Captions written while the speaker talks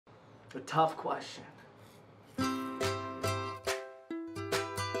The tough question.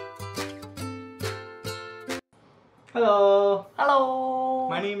 Hello! Hello!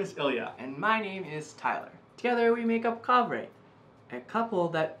 My name is Ilya. And my name is Tyler. Together we make up Kavre, a couple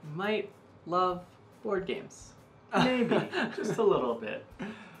that might love board games. Maybe, just a little bit.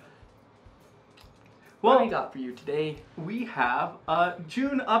 What do we got for you today? We have a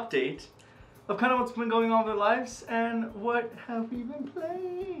June update of kind of what's been going on with our lives and what have we been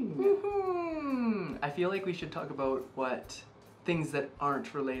playing. I feel like we should talk about what things that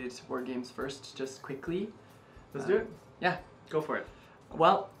aren't related to board games first, just quickly. Let's do it. Yeah. Go for it.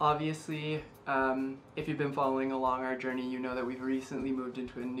 Well, obviously, if you've been following along our journey, you know that we've recently moved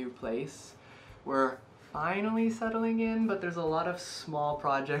into a new place. We're finally settling in, but there's a lot of small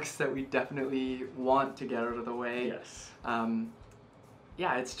projects that we definitely want to get out of the way. Yes.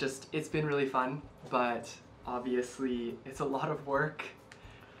 Yeah, it's been really fun, but obviously it's a lot of work.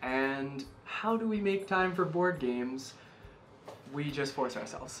 And how do we make time for board games? We just force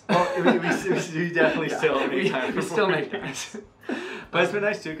ourselves. Well, we definitely still make time. We still make time. But it's been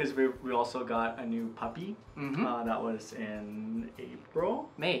nice too because we also got a new puppy. That was in April.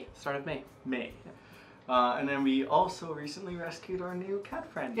 Start of May. May. And then we also recently rescued our new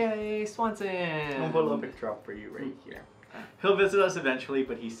cat friend. Yay, Swanson! I'll put a little picture up for you right here. He'll visit us eventually,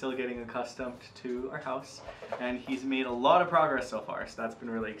 but he's still getting accustomed to our house, and he's made a lot of progress so far, so that's been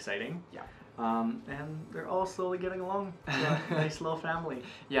really exciting. Yeah. And they're all slowly getting along. A nice little family.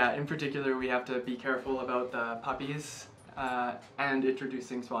 Yeah, in particular, we have to be careful about the puppies and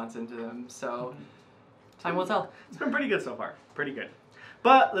introducing Swanson to them, so time will tell. It's been pretty good so far. Pretty good.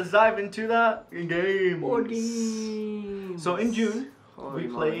 But let's dive into the games. Board games. So in June, Holy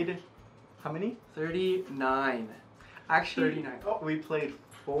we played, how many? 39. Actually, 39. We played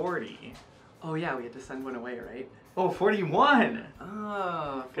 40. Oh yeah, we had to send one away, right? Oh, 41!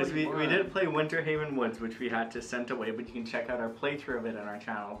 Oh, because we did play Winter Haven Woods, which we had to send away, but you can check out our playthrough of it on our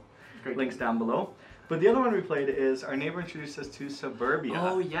channel. Great. Links down below. But the other one we played is our neighbor introduced us to Suburbia.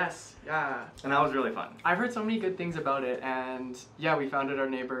 Oh yes, yeah. And that was really fun. I've heard so many good things about it, and yeah, we found out our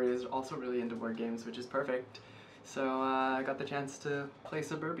neighbor is also really into board games, which is perfect. So I got the chance to play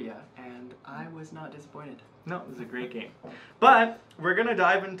Suburbia, and I was not disappointed. No, it was a great game. But we're going to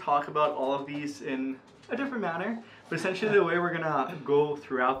dive and talk about all of these in a different manner. But essentially the way we're going to go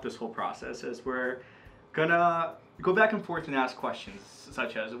throughout this whole process is we're going to go back and forth and ask questions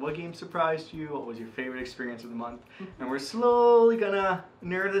such as, what game surprised you? What was your favorite experience of the month? And we're slowly going to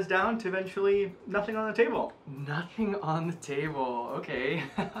narrow this down to eventually nothing on the table. Nothing on the table, okay.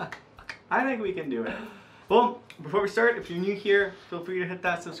 I think we can do it. Well, before we start, if you're new here, feel free to hit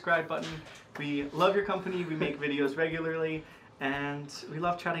that subscribe button. We love your company, we make videos regularly, and we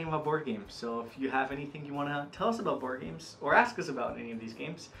love chatting about board games. So if you have anything you want to tell us about board games, or ask us about any of these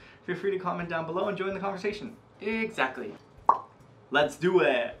games, feel free to comment down below and join the conversation. Exactly. Let's do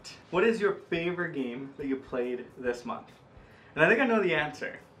it! What is your favorite game that you played this month? And I think I know the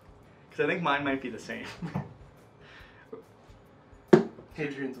answer, because I think mine might be the same.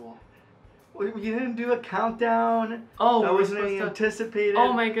 Hadrian's Wall. You didn't do a countdown. Oh, that wasn't any anticipated.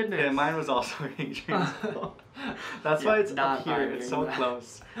 Oh my goodness. Yeah, mine was also Hadrian's Wall. That's why it's up here. It's so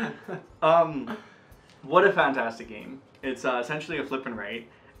close. What a fantastic game. It's essentially a flip and write,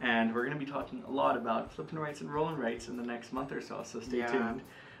 and we're going to be talking a lot about flip and writes and roll and writes in the next month or so, stay tuned.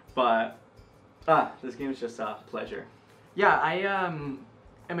 But this game is just a pleasure. Yeah, I am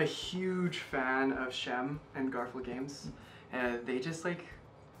a huge fan of Shem and Garfield games. They just like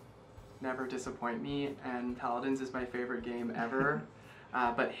never disappoint me, and Paladins is my favorite game ever.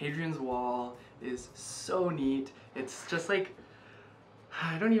 But Hadrian's Wall is so neat. It's just like,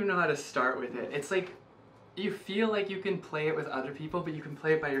 I don't even know how to start with it. It's like, you feel like you can play it with other people, but you can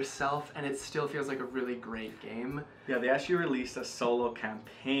play it by yourself, and it still feels like a really great game. Yeah, they actually released a solo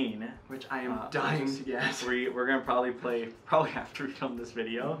campaign, which I am dying to get. We're gonna probably play after we film this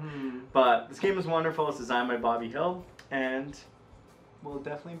video. But this game is wonderful. It's designed by Bobby Hill, and we'll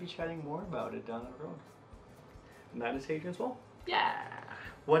definitely be chatting more about it down the road. And that is Hadrian's Wall. Yeah.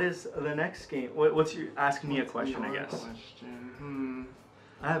 What is the next game? What's your asking me a question? I guess.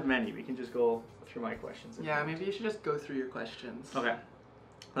 I have many. We can just go through my questions. Yeah, maybe you should just go through your questions. Okay.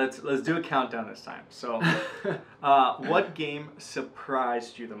 Let's do a countdown this time. So, what game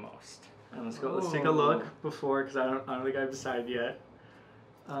surprised you the most? And let's go. Let's take a look before, because I don't think I've decided yet.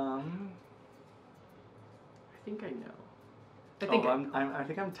 I think I know. I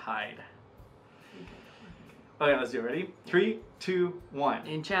think I'm tied. Okay, let's do it. Ready? 3, 2, 1.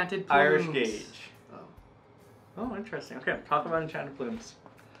 Enchanted Plumes. Irish Gauge. Oh, interesting. Okay, talk about Enchanted Plumes.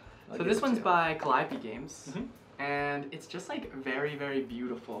 So this one's by Calliope Games, and it's just like very, very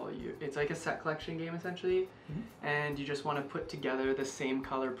beautiful. It's like a set collection game essentially, and you just want to put together the same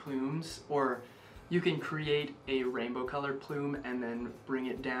color plumes, or you can create a rainbow colored plume and then bring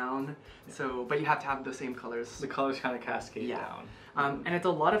it down. So, but you have to have the same colors. The colors kind of cascade down. And it's a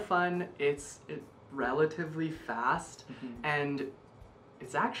lot of fun. It's relatively fast, and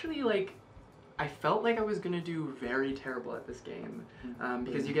it's actually like, I felt like I was gonna do very terrible at this game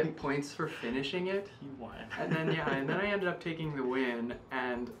because you get points for finishing it. You won. And then and then I ended up taking the win,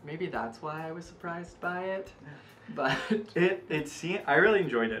 and maybe that's why I was surprised by it. But I really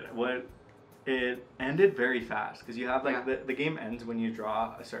enjoyed it. It ended very fast because you have like the game ends when you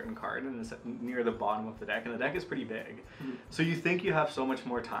draw a certain card and it's near the bottom of the deck, and the deck is pretty big. So you think you have so much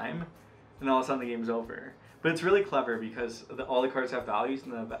more time, and all of a sudden the game's over. But it's really clever because all the cards have values,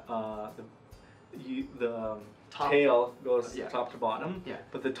 and the tail goes top to bottom.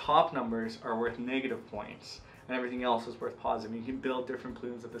 But the top numbers are worth negative points, and everything else is worth positive. You can build different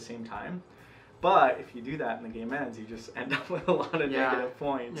plumes at the same time. But if you do that and the game ends, you just end up with a lot of negative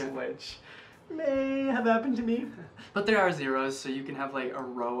points, which may have happened to me. But there are zeros, so you can have like a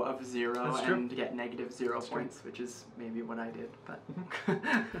row of 0 and get negative 0 points, which is maybe what I did. But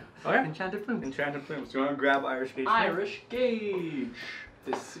Enchanted Plumes. Enchanted Plumes. Do you want to grab Irish Gauge? Irish Gauge.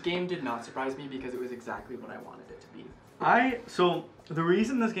 This game did not surprise me because it was exactly what I wanted it to be. So the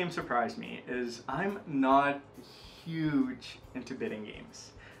reason this game surprised me is I'm not huge into bidding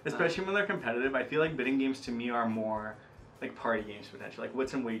games, especially when they're competitive. I feel like bidding games to me are more like party games potentially. Like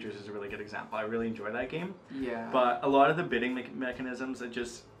Wits and Wagers is a really good example. I really enjoy that game. Yeah. But a lot of the bidding mechanisms, it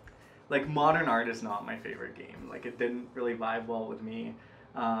just, like Modern Art is not my favorite game. Like it didn't really vibe well with me.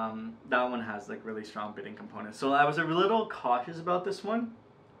 That one has like really strong bidding components. So I was a little cautious about this one,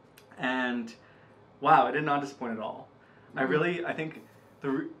 and wow, it did not disappoint at all. I think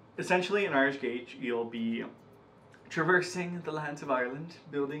essentially in Irish Gauge you'll be traversing the lands of Ireland,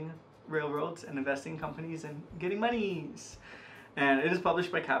 building railroads and investing in companies and getting monies. And it is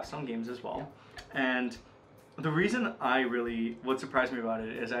published by Capstone Games as well. And the reason what surprised me about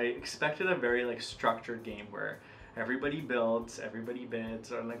it is I expected a very like structured game where everybody builds, everybody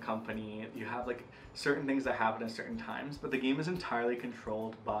bids on the company. You have like certain things that happen at certain times, but the game is entirely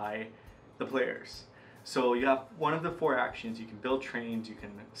controlled by the players. So you have one of the 4 actions. You can build trains, you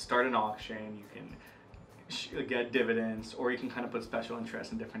can start an auction, you can get dividends, or you can kind of put special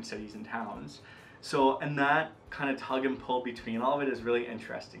interests in different cities and towns. So, and that kind of tug and pull between all of it is really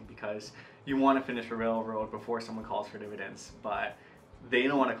interesting because you want to finish a railroad before someone calls for dividends, but they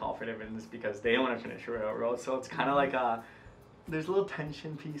don't want to call for dividends because they don't want to finish a railroad. So it's kind of like there's a little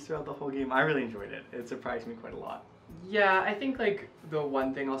tension piece throughout the whole game. I really enjoyed it. It surprised me quite a lot. Yeah, I think like the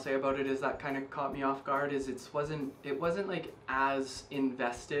one thing I'll say about it is that kind of caught me off guard is it wasn't like as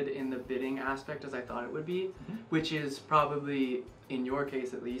invested in the bidding aspect as I thought it would be, which is probably in your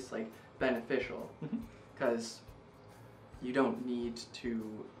case at least like beneficial because you don't need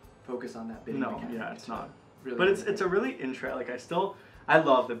to focus on that bidding mechanic. Yeah, it's not really. But it's a really I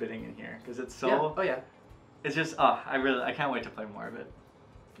love the bidding in here because it's so it's just I can't wait to play more of it.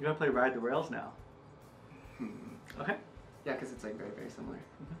 You're gonna play Ride the Rails now. Okay. Yeah, because it's like very, very similar.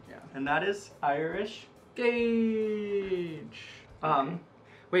 Yeah. And that is Irish Gauge.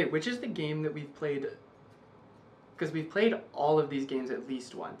 Wait, which is the game that we've played? Because we've played all of these games at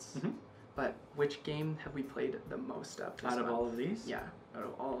least once. But which game have we played the most of this out of month? all of these? Yeah, out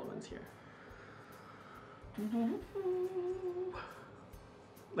of all the ones here.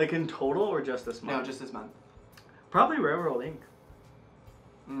 Like in total or just this month? No, just this month. Probably Railroad Inc.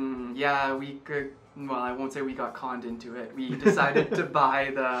 Yeah, well, I won't say we got conned into it. We decided to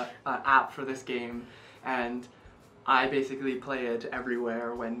buy the app for this game, and I basically play it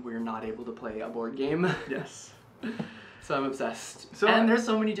everywhere when we're not able to play a board game. Yes. So I'm obsessed. And there's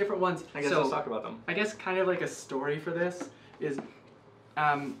so many different ones. I guess let's talk about them. I guess kind of like a story for this is,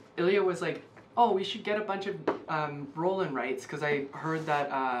 Ilya was like, oh, we should get a bunch of roll-in rights, because I heard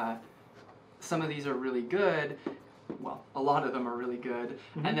that some of these are really good. Well, a lot of them are really good.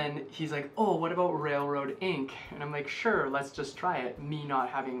 And then he's like, oh, what about Railroad Inc? And I'm like, sure, let's just try it. Me not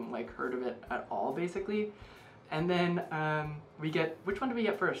having like heard of it at all, basically. And then we get, which one did we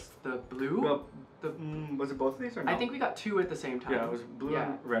get first? The blue? Well, was it both of these or no? I think we got 2 at the same time. Yeah, it was blue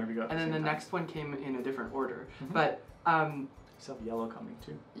and red we got. And then the next one came in a different order. But still have yellow coming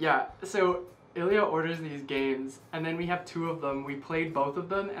too. Yeah, so Ilya orders these games, and then we have 2 of them. We played both of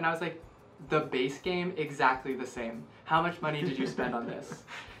them, and I was like, the base game exactly the same. How much money did you spend on this?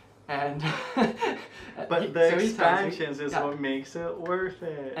 And but the expansions is what makes it worth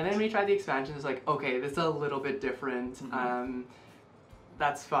it. And then we tried the expansions. Like, okay, this is a little bit different.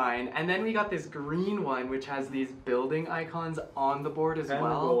 that's fine. And then we got this green one, which has these building icons on the board as And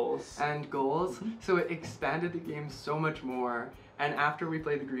well. goals. And goals. So it expanded the game so much more. And after we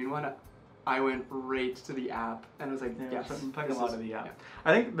played the green one, I went right to the app and was like, yes. I'm playing a lot of the app. Yeah.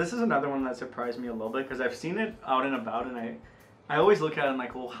 I think this is another one that surprised me a little bit because I've seen it out and about, and I always look at it and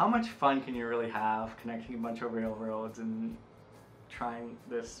like, well, how much fun can you really have connecting a bunch of railroads and trying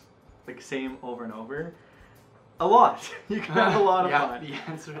this like same over and over? A lot. You can have a lot of fun. The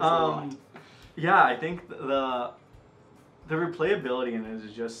answer is a lot. Yeah, I think the replayability in it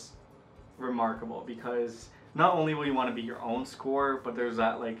is just remarkable because not only will you want to beat your own score, but there's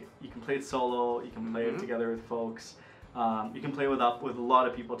that like you can play it solo, you can play it together with folks, you can play with a lot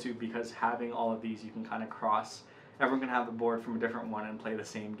of people too because having all of these you can kind of cross. Everyone can have the board from a different one and play the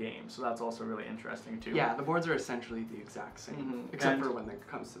same game, so that's also really interesting too. Yeah, the boards are essentially the exact same, except for when it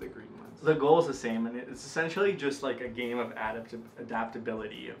comes to the green ones. The goal is the same, and it's essentially just like a game of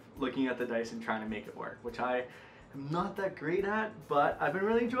adaptability, of looking at the dice and trying to make it work, which I am not that great at, but I've been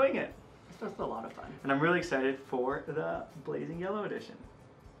really enjoying it. That's a lot of fun. And I'm really excited for the Blazing Yellow edition.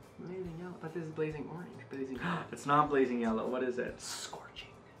 Blazing yellow? But this is blazing orange. Blazing yellow. It's not Blazing Yellow. What is it? Scorching.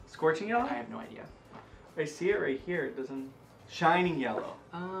 Scorching Yellow? I have no idea. I see it right here. It doesn't... Shining Yellow.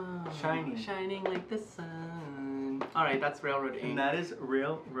 Oh. Shining. Shining like the sun. Alright, that's Railroad Inc. And that is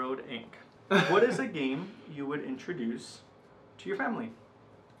Railroad Inc. What is a game you would introduce to your family?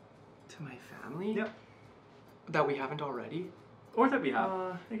 To my family? Yep. That we haven't already? Or that we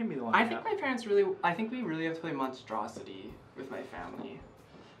have. They can be the one I think my parents really... I think we really have to play MonsDRAWsity with my family.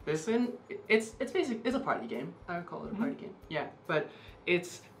 This one, it's a party game. I would call it a party game. Yeah, but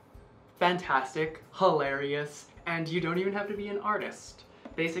it's fantastic, hilarious, and you don't even have to be an artist.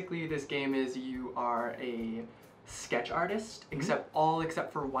 Basically, this game is you are a sketch artist, except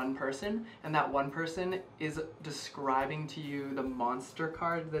for one person, and that one person is describing to you the monster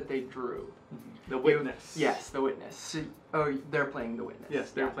card that they drew. The witness. Yes, the witness. So, they're playing the witness.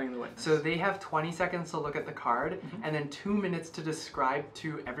 Yes, they're playing the witness. So they have 20 seconds to look at the card, and then 2 minutes to describe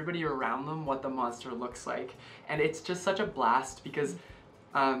to everybody around them what the monster looks like. And it's just such a blast because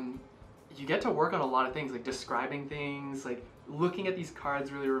you get to work on a lot of things, like describing things, like looking at these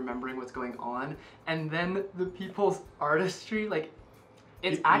cards, really remembering what's going on, and then the people's artistry, like,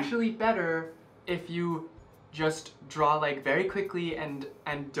 it's actually better if you just draw like very quickly and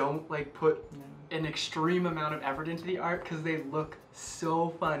don't like put an extreme amount of effort into the art because they look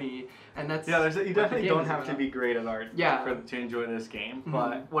so funny, and that's you definitely don't have to be great at art to enjoy this game.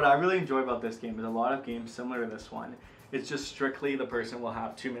 But what I really enjoy about this game is a lot of games similar to this one. It's just strictly the person will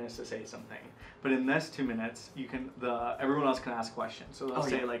have 2 minutes to say something. But in this 2 minutes, everyone else can ask questions. So they'll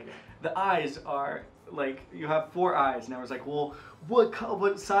say like, the eyes are like, you have 4 eyes, and everyone's like, well,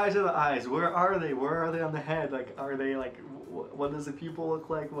 what size are the eyes? Where are they? Where are they on the head? Like, are they like, what does the pupil look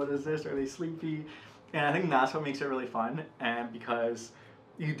like? What is this? Are they sleepy? And I think that's what makes it really fun, and because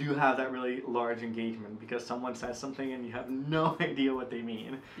you do have that really large engagement because someone says something and you have no idea what they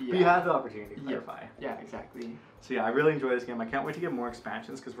mean. Yeah. But you have the opportunity to clarify. Yeah, exactly. So yeah, I really enjoy this game. I can't wait to get more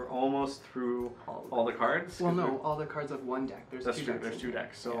expansions because we're almost through all the cards. Well, no, all the cards have one deck. There's two decks. There's 2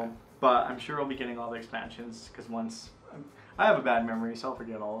 decks. So, but I'm sure I'll be getting all the expansions because I have a bad memory, so I'll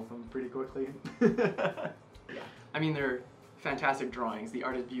forget all of them pretty quickly. Yeah, I mean they're fantastic drawings. The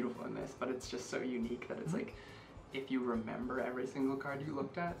art is beautiful in this, but it's just so unique that it's like, if you remember every single card you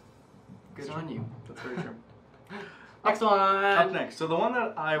looked at, good on you. That's very true. Next one! Up next. So the one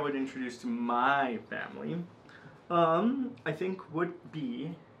that I would introduce to my family, I think would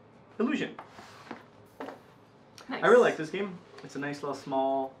be Illusion. Nice. I really like this game. It's a nice little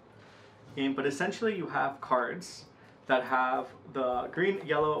small game, but essentially you have cards that have the green,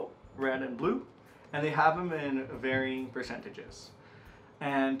 yellow, red, and blue, and they have them in varying percentages.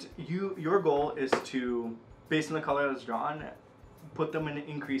 And your goal is to, based on the color that's drawn, put them in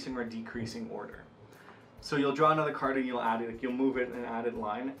increasing or decreasing order. So you'll draw another card and you'll add it, like you'll move it and add it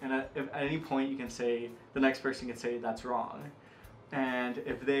line, and at any point you can say, the next person can say that's wrong. And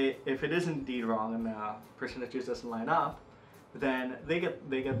if it is indeed wrong and the percentages doesn't line up, then they get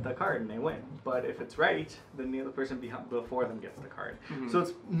the card and they win. But if it's right, then the other person before them gets the card. So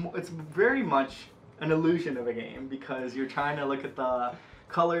it's very much an illusion of a game because you're trying to look at the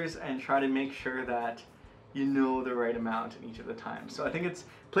colors and try to make sure that you know the right amount in each of the times. So I think it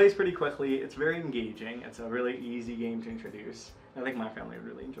plays pretty quickly. It's very engaging. It's a really easy game to introduce. I think my family would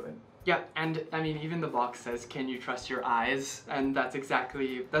really enjoy it. Yeah, and I mean, even the box says, "Can you trust your eyes?" And that's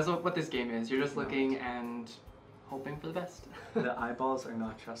what this game is. You're just looking and hoping for the best. The eyeballs are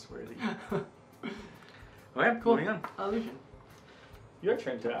not trustworthy. Okay, cool. Moving on. Illusion. Your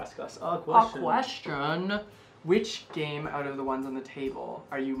turn to ask us a question. A question. which game out of the ones on the table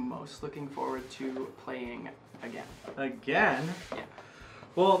are you most looking forward to playing again? Again? Yeah.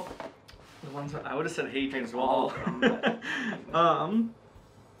 Well, the ones I would have said Hadrian's Wall. Do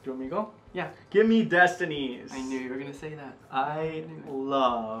you want me to go? Yeah. Give me Destinies. I knew you were gonna say that. I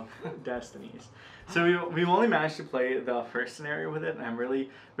love Destinies. So we've only managed to play the first scenario with it, and I'm really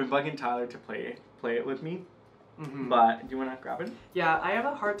been bugging Tyler to play it with me. Mm-hmm. But do you want to grab it? Yeah, I have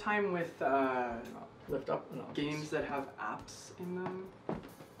a hard time with Lift up. No. games that have apps in them,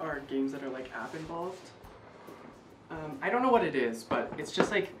 or games that are like app involved. I don't know what it is, but it's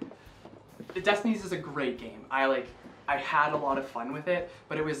just like Destinies is a great game. I had a lot of fun with it,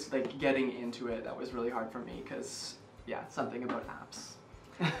 but it was like getting into it that was really hard for me because yeah, something about apps.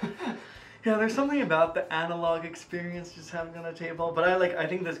 Yeah, there's something about the analog experience just having on a table, but I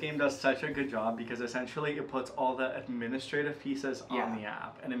think this game does such a good job because essentially it puts all the administrative pieces on the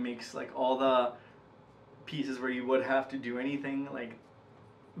app, and it makes like all the pieces where you would have to do anything, like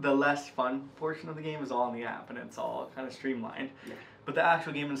the less fun portion of the game is all on the app, and it's all kind of streamlined. Yeah. But the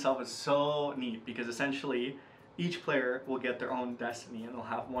actual game itself is so neat because essentially each player will get their own destiny, and they'll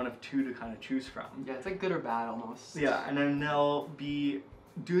have one of two to kind of choose from. Yeah, it's like good or bad almost. Yeah, and then they'll be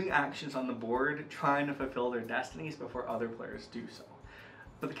doing actions on the board trying to fulfill their destinies before other players do so.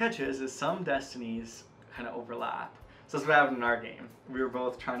 But the catch is some destinies kind of overlap. So that's what happened in our game. We were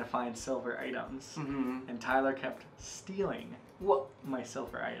both trying to find silver items, and Tyler kept stealing my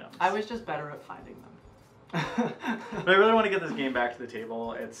silver items. I was just better at finding them. But I really want to get this game back to the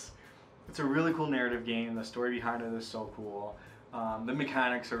table. It's a really cool narrative game. The story behind it is so cool. The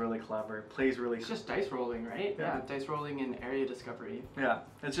mechanics are really clever. It plays really. It's just dice rolling, right? Yeah, dice rolling and area discovery. Yeah,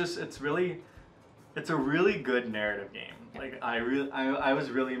 it's a really good narrative game. Like I was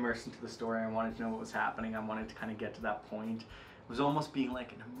really immersed into the story. I wanted to know what was happening. I wanted to kind of get to that point. It was almost being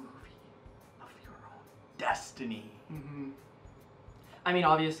like in a movie of your own destiny. I mean,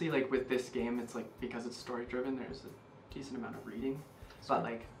 obviously, like with this game, it's like because it's story driven. There's a decent amount of reading, but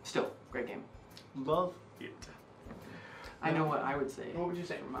like still, great game. Love it. I know what I would say. What would you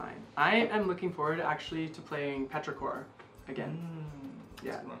say? For mine, I am looking forward actually to playing Petrichor again.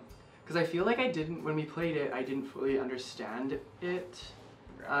 Yeah, because I feel like I didn't when we played it. I didn't fully understand it,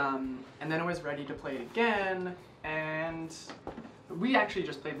 and then I was ready to play it again. And we actually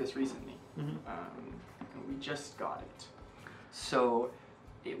just played this recently. And we just got it, so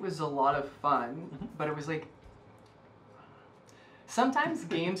it was a lot of fun. But it was like sometimes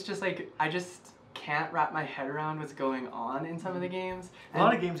games just like I just can't wrap my head around what's going on in some of the games. A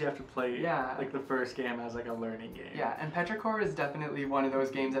lot of games you have to play Yeah. like the first game as like a learning game. Yeah, and Petrichor is definitely one of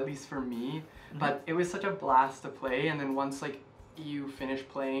those games, at least for me. But it was such a blast to play, and then once like you finish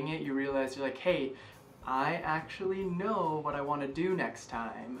playing it, you realize you're like, hey, I actually know what I want to do next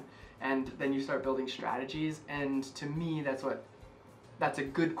time. And then you start building strategies, and to me that's a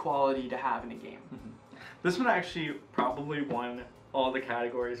good quality to have in a game. This one actually probably won all the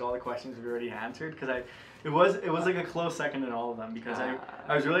categories, all the questions we already answered, because it was like a close second in all of them, because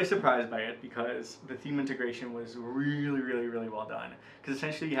I was really surprised by it because the theme integration was really well done. Because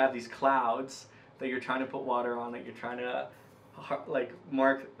essentially you have these clouds that you're trying to put water on, that you're trying to like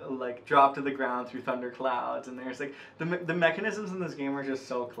drop to the ground through thunder clouds, and there's like the mechanisms in this game are just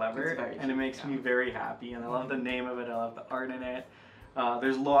so clever, and it makes me very happy, and I love the name of it, I love the art in it.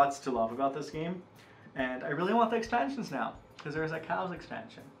 There's lots to love about this game, and I really want the expansions now. Because there's a cows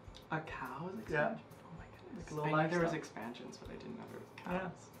expansion. A cows expansion? Yeah. Oh my goodness. Like I knew there was expansions, but I didn't know there was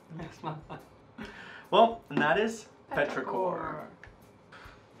cows. Yeah. Well, and that is Petrichor.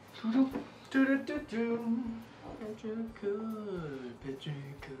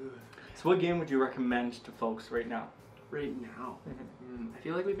 So what game would you recommend to folks right now? Right now? I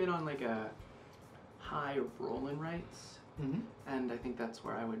feel like we've been on like a high rolling Rites. And I think that's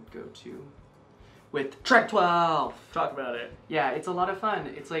where I would go to. With Trek 12! Talk about it. Yeah, it's a lot of fun.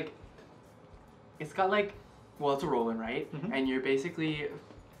 It's like, it's got like, well, it's a roll-in, right? And you're basically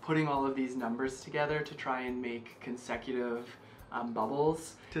putting all of these numbers together to try and make consecutive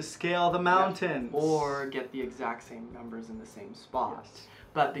bubbles. To scale the mountains. Or get the exact same numbers in the same spot. Yes.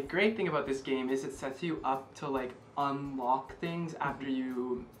 But the great thing about this game is it sets you up to like unlock things after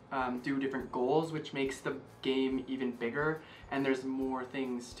you do different goals, which makes the game even bigger, and there's more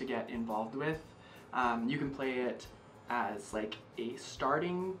things to get involved with. You can play it as like a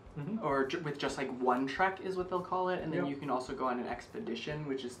starting, or with just like one trek is what they'll call it, and then you can also go on an expedition,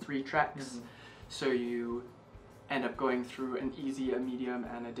 which is 3 treks. So you end up going through an easy, a medium,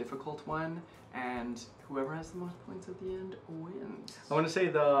 and a difficult one, and whoever has the most points at the end wins. I want to say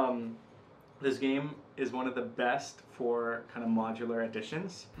this game is one of the best for kind of modular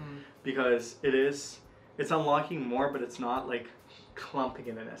additions, because it is it's unlocking more, but it's not like clumping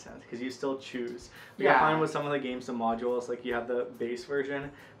it in a sense because you still choose. Yeah. I find with some of the games, the modules, like you have the base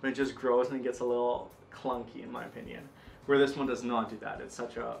version, but it just grows and it gets a little clunky in my opinion. Where this one does not do that. It's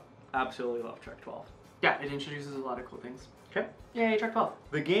such a absolutely love Trek 12. Yeah, it introduces a lot of cool things. Okay. Yay, Trek 12.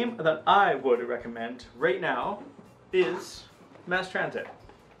 The game that I would recommend right now is Mass Transit.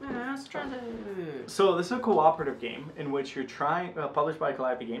 Mass Transit. So this is a cooperative game in which you're trying, published by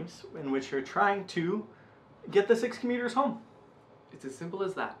Calliope Games, in which you're trying to get the 6 commuters home. It's as simple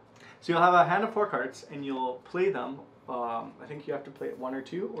as that. So you'll have a hand of 4 cards, and you'll play them. I think you have to play it 1 or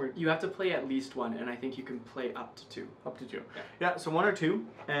 2, or You have to play at least 1, and I think you can play up to 2. up to 2. Yeah. Yeah, so 1 or 2,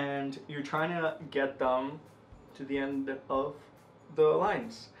 and you're trying to get them to the end of the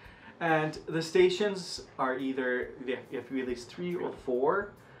lines. And the stations are either, you have to be at least 3 or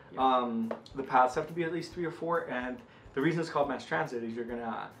 4. Yeah. The paths have to be at least 3 or 4, and the reason it's called mass transit is you're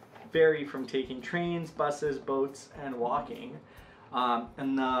gonna vary from taking trains, buses, boats, and walking.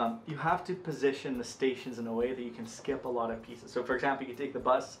 You have to position the stations in a way that you can skip a lot of pieces. So for example, you can take the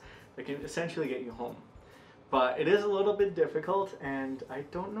bus that can essentially get you home. But it is a little bit difficult, and I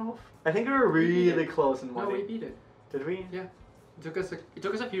don't know if... I think we were really close in one. No, we beat it. Did we? Yeah. It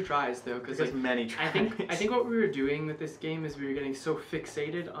took us a few tries though, because like, many tries. I think what we were doing with this game is we were getting so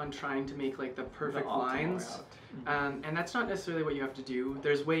fixated on trying to make like the perfect lines, and that's not necessarily what you have to do.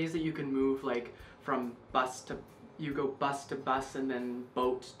 There's ways that you can move like from bus to bus and then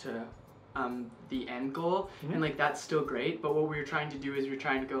boat to the end goal, and like that's still great. But what we were trying to do is we were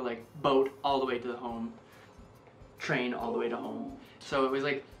trying to go like boat all the way to the home, train all the way to home. So it was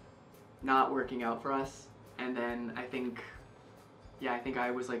like not working out for us, and then I think I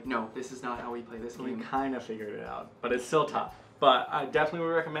was like, no, this is not how we play this game. We kind of figured it out, but it's still tough. But I definitely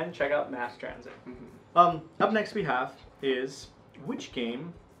would recommend check out Mass Transit. Up next we have is, which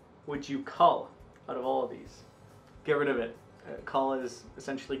game would you cull out of all of these? Get rid of it. Cull is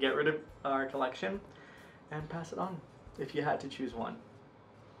essentially get rid of our collection and pass it on if you had to choose one.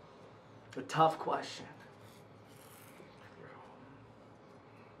 A tough question.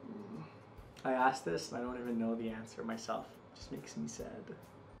 I asked this and I don't even know the answer myself. It just makes me sad.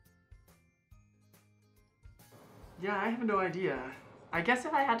 Yeah, I have no idea. I guess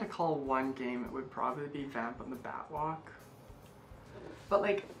if I had to call one game, it would probably be Vamp on the Batwalk. But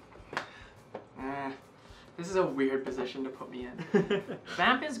like, this is a weird position to put me in.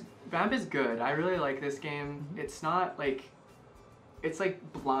 Vamp is good. I really like this game. It's not like, it's like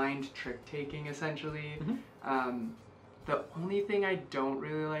blind trick taking essentially. The only thing I don't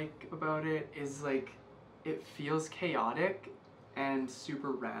really like about it is like, it feels chaotic and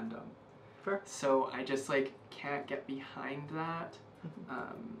super random. Fair. So I just like can't get behind that.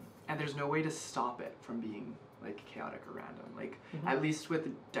 And there's no way to stop it from being like chaotic or random. Like at least with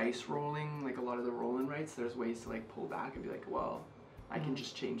dice rolling, like a lot of the roll-in rights, there's ways to like pull back and be like, well, I can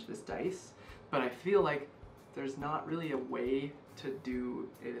just change this dice. But I feel like there's not really a way to do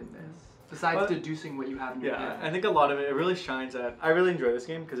it in this. Besides deducing what you have in your head. I think a lot of it really shines at... I really enjoy this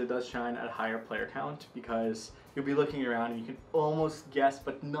game because it does shine at a higher player count because you'll be looking around and you can almost guess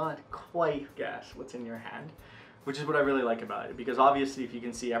but not quite guess what's in your hand, which is what I really like about it because obviously if you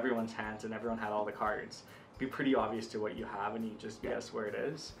can see everyone's hands and everyone had all the cards, it'd be pretty obvious to what you have and you just guess where it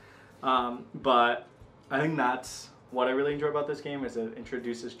is. But I think that's what I really enjoy about this game is it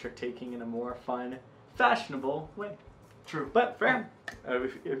introduces trick-taking in a more fun, fashionable way. True. But fair.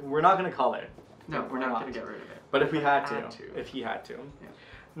 If we're not going to call it. No, we're not going to get rid of it. But if we had to. If he had to. Yeah.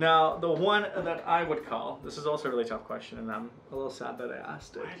 Now, the one that I would call, this is also a really tough question, and I'm a little sad that I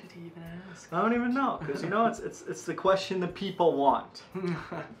asked it. Why did he even ask? I don't even know, because you know, it's the question the people want.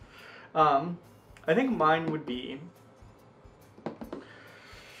 I think mine would be...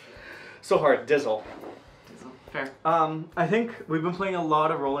 So hard, Dizzle. Fair. I think we've been playing a lot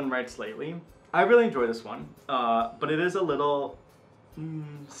of roll-in rights lately. I really enjoy this one, but it is a little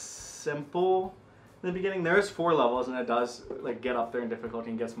simple in the beginning. There's 4 levels, and it does like get up there in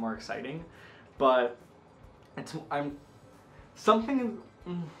difficulty and gets more exciting. But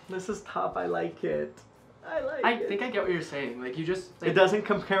this is tough. I like it. I think I get what you're saying. Like you just. Like, it doesn't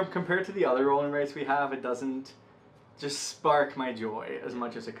compared to the other roll-in rights we have. It doesn't just spark my joy as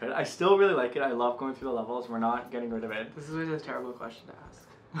much as it could. I still really like it. I love going through the levels. We're not getting rid of it. This is a terrible question to ask.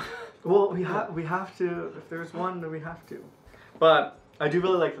 Well, we have to. If there's one, then we have to. But I do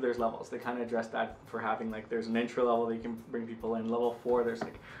really like that there's levels. They kind of address that for having like there's an intro level that you can bring people in. Level 4, there's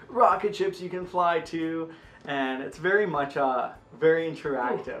like rocket ships you can fly to, and it's very much a very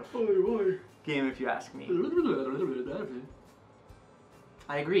interactive game if you ask me.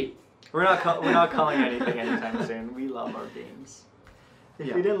 I agree. We're not calling anything anytime soon. We love our games.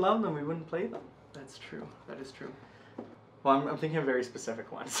 If we didn't love them, we wouldn't play them. That's true. That is true. Well, I'm thinking of very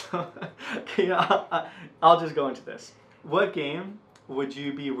specific ones. So, okay, I'll just go into this. What game would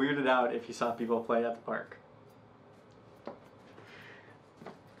you be weirded out if you saw people play at the park?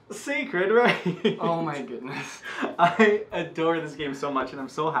 Sacred, right? Oh my goodness. I adore this game so much, and I'm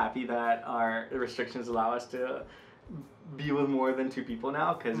so happy that our restrictions allow us to be with more than 2 people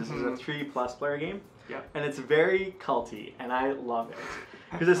now, because this is a 3+ player game. Yeah. And it's very culty, and I love it.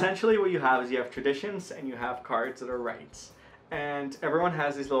 Because essentially what you have is you have traditions and you have cards that are rites. And everyone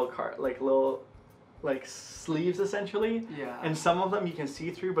has these little like sleeves essentially. Yeah. And some of them you can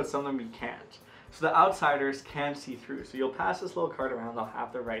see through, but some of them you can't. So the outsiders can't see through. So you'll pass this little card around, they'll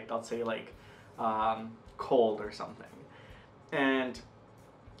have the rite, they'll say like cold or something. And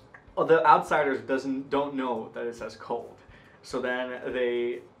the outsiders don't know that it says cold. So then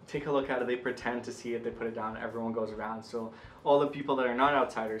they take a look at it, they pretend to see it, they put it down, everyone goes around. So all the people that are not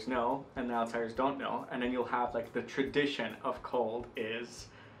outsiders know, and the outsiders don't know. And then you'll have like the tradition of cold is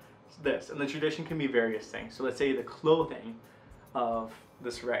this. And the tradition can be various things. So let's say the clothing of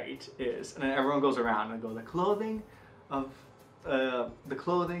this rite is, and then everyone goes around and go, the clothing of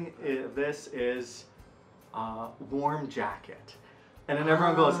this is warm jacket. And then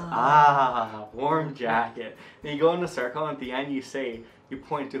everyone goes, warm jacket. And you go in a circle, and at the end you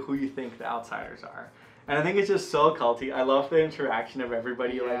point to who you think the outsiders are. And I think it's just so culty. I love the interaction of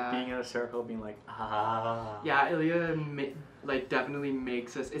everybody like being in a circle, being like, Yeah, Ilya like definitely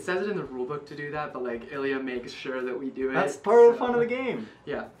makes us. It says it in the rulebook to do that, but like Ilya makes sure that we do it. That's part of the fun of the game.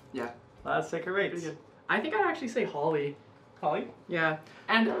 Yeah, yeah. That's Sacred Rites. I think I'd actually say Holi. Holi? Yeah,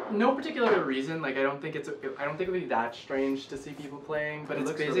 and no particular reason. Like I don't think it would be that strange to see people playing, but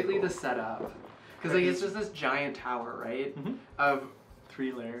it's basically really cool. The setup, because like it's just this giant tower, right? Of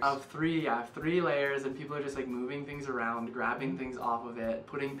 3 layers. Of 3 layers, and people are just like moving things around, grabbing things off of it,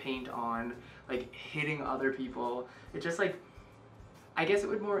 putting paint on, like hitting other people. It just like, I guess it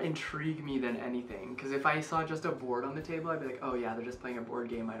would more intrigue me than anything, because if I saw just a board on the table, I'd be like, oh yeah, they're just playing a board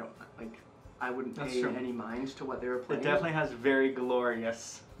game. I wouldn't pay any mind to what they were playing. It definitely has very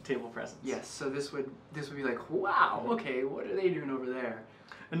glorious table presence. Yes, so this would be like, wow, okay, what are they doing over there?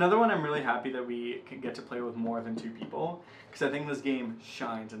 Another one I'm really happy that we can get to play with more than 2 people, because I think this game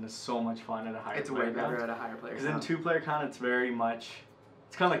shines and is so much fun at a higher player count. It's way better at a higher player count. Because in 2-player count, it's very much,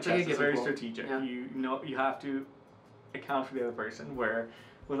 it's kind of like chess, it's very strategic. Yeah. You have to account for the other person, where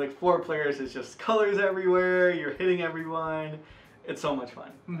with like 4 players, it's just colors everywhere, you're hitting everyone. It's so much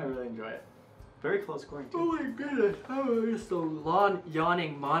fun. I really enjoy it. Very close scoring too. Oh my goodness, I'm just a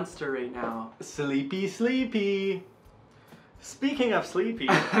yawning monster right now. Sleepy. Speaking of sleepy,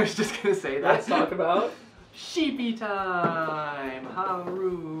 I was just gonna say that. Let's talk about Sheepy Time.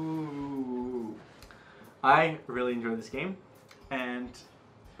 Haru. I really enjoy this game, and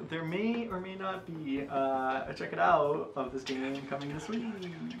there may or may not be a check it out of this game coming this week.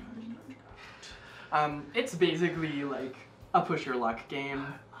 It's basically like a push your luck game.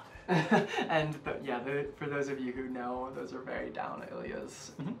 And for those of you who know, those are very down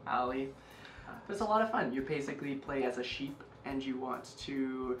Ilya's alley. It's a lot of fun. You basically play as a sheep, and you want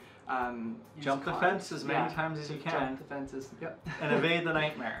to jump the fence as many times as you can. Jump the fences. Yep. And evade the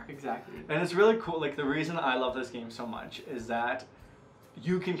nightmare. Exactly. And it's really cool. Like the reason I love this game so much is that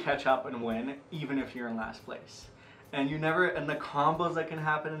you can catch up and win even if you're in last place. And the combos that can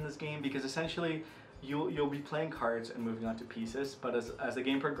happen in this game, because essentially you'll be playing cards and moving on to pieces, but as the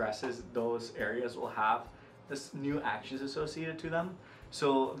game progresses, those areas will have this new actions associated to them.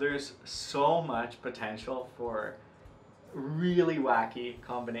 So there's so much potential for really wacky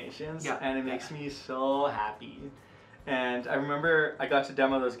combinations, and it makes me so happy. And I remember I got to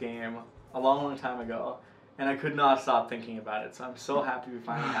demo this game a long time ago, and I could not stop thinking about it. So I'm so happy we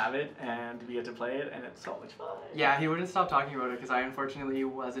finally have it, and we get to play it, and it's so much fun. Yeah, he wouldn't stop talking about it because I unfortunately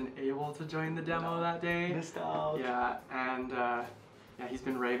wasn't able to join the demo that day. Missed out. Yeah, and he's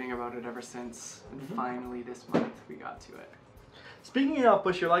been raving about it ever since, and finally this month we got to it. Speaking of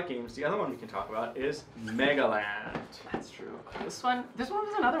push your luck games, the other one we can talk about is Megaland. That's true. This one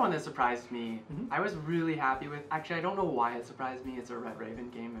was another one that surprised me. I was really happy with. Actually, I don't know why it surprised me. It's a Red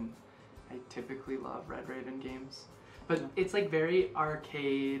Raven game, and I typically love Red Raven games. But it's like very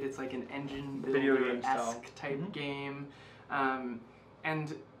arcade. It's like an engine builder-esque type game, and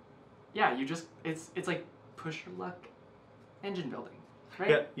yeah, it's like push your luck engine building,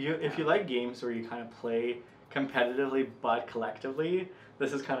 right? Yeah, if you like games where you kind of play competitively but collectively,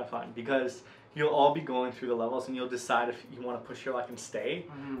 this is kind of fun, because you'll all be going through the levels and you'll decide if you want to push your luck and stay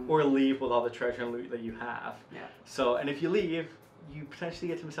or leave with all the treasure and loot that you have. Yeah. So, and if you leave, you potentially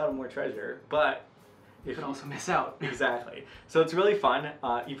get to miss out on more treasure, but you could also miss out. Exactly. So it's really fun.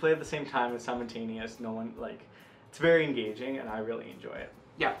 You play at the same time, it's simultaneous. No one it's very engaging, and I really enjoy it.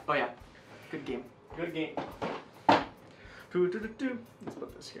 Yeah. Oh yeah. Good game. Good game. Let's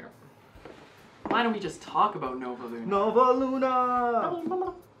put this here. Why don't we just talk about Nova Luna? Nova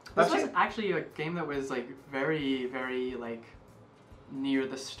Luna. This was actually a game that was like very, very like near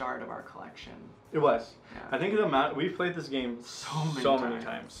the start of our collection. It was. Yeah. I think the amount we've played this game so many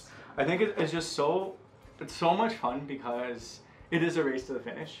times. I think it's just it's so much fun because it is a race to the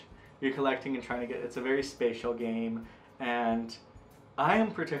finish. You're collecting and trying to get. It's a very spatial game, and I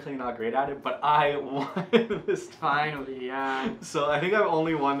am particularly not great at it, but I won this time. Finally, yeah. So I think I've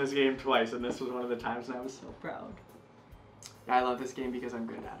only won this game twice, and this was one of the times, and I was so proud. Yeah, I love this game because I'm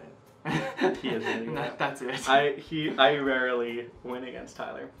good at it. He is really good. That's it. I rarely win against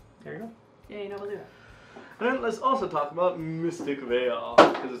Tyler. There you go. Yeah, you know, we'll do that. And then let's also talk about Mystic Vale,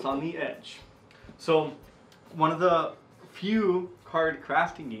 because it's on the edge. So, one of the few card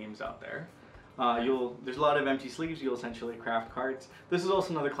crafting games out there. There's a lot of empty sleeves. You'll essentially craft cards. This is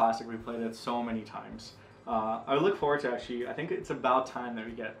also another classic. We played it so many times. I look forward to actually. I think it's about time that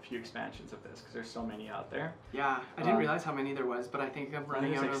we get a few expansions of this because there's so many out there. Yeah, I didn't realize how many there was, but I think I'm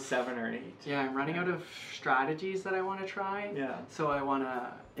running out of 7 or 8. Yeah, I'm running out of strategies that I want to try. Yeah. So I want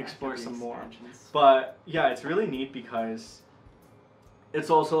to explore some more. Expansions. But yeah, it's really neat because it's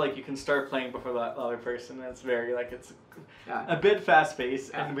also like you can start playing before the other person. And it's very like it's a bit fast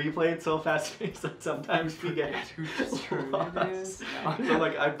paced, and we played so fast paced that sometimes we get whose turn it is. No. So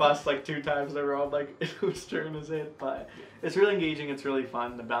like I bust like 2 times in a row. I'm like, whose turn is it? But it's really engaging. It's really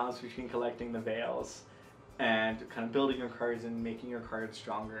fun. The balance between collecting the veils and kind of building your cards and making your cards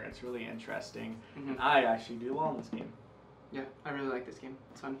stronger. It's really interesting. And I actually do well in this game. Yeah, I really like this game.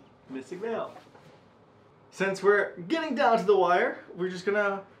 It's fun. Mystic Vale. Since we're getting down to the wire, we're just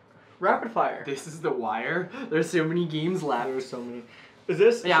gonna rapid fire. This is the wire? There's so many games left. There's so many. Is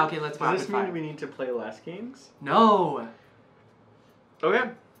this? Yeah, okay, let's rapid Does this mean we need to play less games? No! Okay.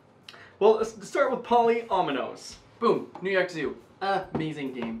 Well, let's start with Polyominoes. Boom. New York Zoo.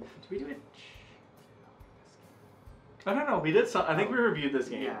 Amazing game. Did we do it? I don't know. We did some. I think we reviewed this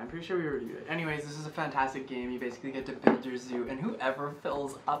game. Yeah, I'm pretty sure we reviewed it. Anyways, this is a fantastic game. You basically get to build your zoo, and whoever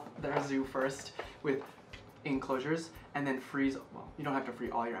fills up their zoo first with enclosures and then frees. Well, you don't have to free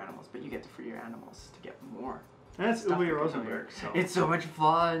all your animals, but you get to free your animals to get more. And it's Uwe Rosenberg. So it's so much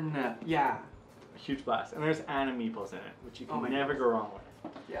fun. Yeah. Huge blast. And there's Animeeples in it, which you can my never go wrong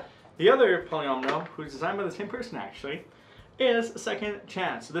with. Yeah. The other Polyomino, who's designed by the same person actually, is Second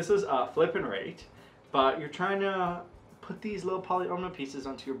Chance. So this is a flip and rate, but you're trying to put these little Polyomino pieces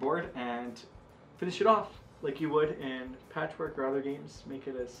onto your board and finish it off like you would in Patchwork or other games. Make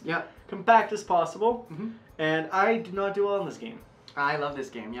it as compact as possible. And I do not do well in this game. I love this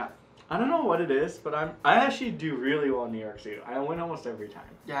game, yeah. I don't know what it is, but I actually do really well in New York Zoo. I win almost every time.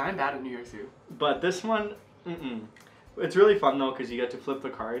 Yeah, I'm bad at New York Zoo. But this one, It's really fun though because you get to flip the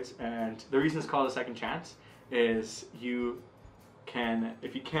cards, and the reason it's called a second chance is if you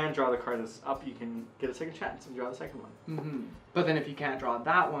can draw the card that's up, you can get a second chance and draw the second one. But then if you can't draw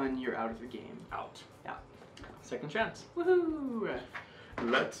that one, you're out of the game. Out. Yeah. Second chance. Woohoo!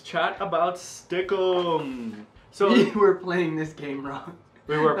 Let's chat about Stick'em. So we were playing this game wrong.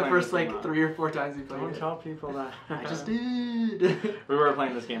 We were the first like 3 or 4 times we played Don't tell people that. I just did. We were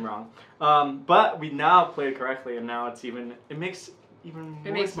playing this game wrong. But we now play it correctly, and now it makes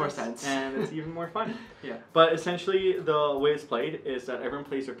more sense. And it's even more fun. Yeah. But essentially, the way it's played is that everyone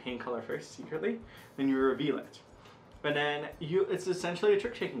plays their paint color first secretly, then you reveal it. And then it's essentially a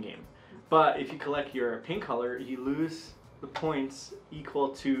trick-taking game. But if you collect your paint color, you lose the points equal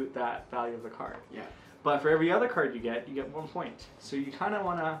to that value of the card. Yeah. But for every other card you get 1 point. So you kind of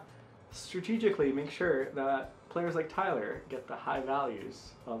want to strategically make sure that players like Tyler get the high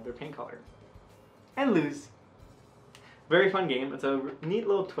values of their paint color. And lose. Very fun game. It's a neat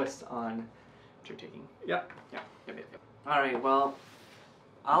little twist on trick-taking. Yep. Alright, well,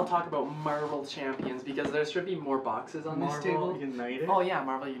 I'll talk about Marvel Champions because there should be more boxes on this table. Marvel United? Oh yeah,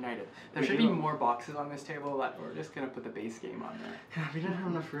 Marvel United. There should be more boxes on this table, but we're just going to put the base game on there. Yeah, we don't have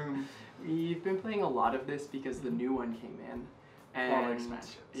enough room. We've been playing a lot of this because the new one came in. And all the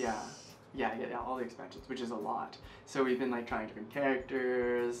expansions. Yeah, all the expansions, which is a lot. So we've been like trying different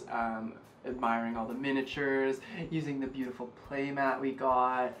characters, admiring all the miniatures, using the beautiful playmat we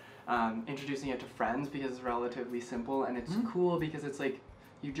got, introducing it to friends because it's relatively simple, and it's cool because it's like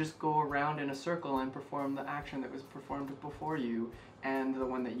you just go around in a circle and perform the action that was performed before you and the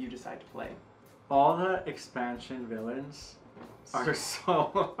one that you decide to play. All the expansion villains are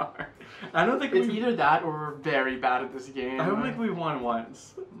so hard. I don't think it's either that or we're very bad at this game. I don't think we won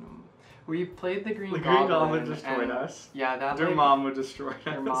once. We played the Green The Goblin. Green Goblin destroyed us. Yeah, that Their like, mom would destroy us.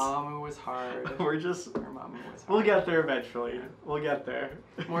 Their mom was hard. We're just... Their mom was hard. We'll get there eventually. We'll get there.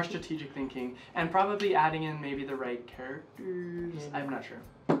 More strategic thinking. And probably adding in maybe the right characters. I'm not sure.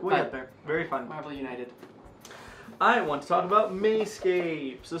 We'll get there. Very fun. Marvel United. I want to talk about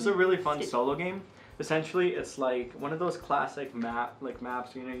Mazescape. So this is a really fun solo game. Essentially, it's like one of those classic maps.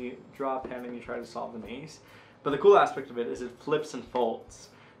 You know, you draw a pen and you try to solve the maze. But the cool aspect of it is it flips and folds.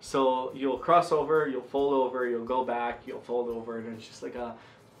 So you'll cross over, you'll fold over, you'll go back, you'll fold over, and it's just like a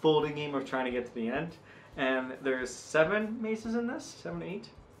folding game of trying to get to the end. And there's 7 mazes in this, 7, 8,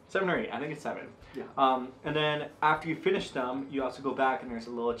 7 or 8. I think it's 7. Yeah. And then after you finish them, you also go back and there's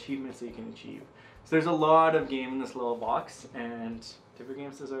a little achievements that you can achieve. So there's a lot of game in this little box, and Divvy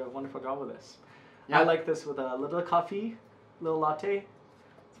Games does a wonderful job with this. Yeah. I like this with a little coffee, little latte.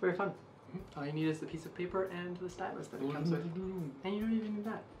 It's very fun. All you need is the piece of paper and the stylus that it comes with. And you don't even need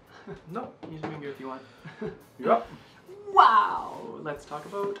that. No. Use your finger if you want. Yep. Wow! Let's talk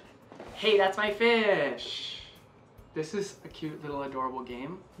about... Hey, that's my fish! This is a cute little adorable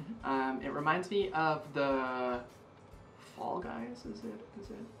game. It reminds me of the... Fall Guys, is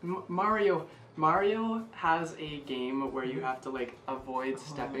it? Mario. Mario has a game where you have to like avoid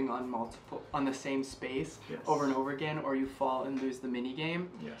stepping on the same space over and over again, or you fall and lose the mini game.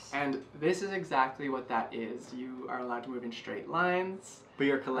 Yes. And this is exactly what that is. You are allowed to move in straight lines. But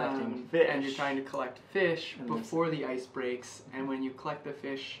you're collecting fish. And you're trying to collect fish before the ice breaks. And when you collect the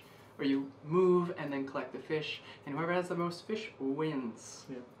fish, or you move and then collect the fish, and whoever has the most fish wins.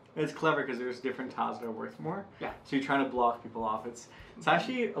 Yeah. It's clever because there's different tiles that are worth more. Yeah. So you're trying to block people off. It's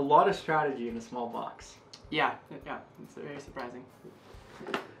actually a lot of strategy in a small box. Yeah, yeah. It's very surprising.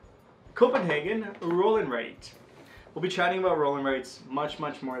 Copenhagen, roll and write. We'll be chatting about roll and writes much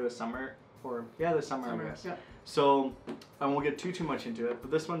more this summer. Or, yeah, this summer, I guess. Yeah. So, I won't get too much into it,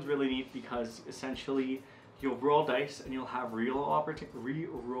 but this one's really neat because essentially you'll roll dice and you'll have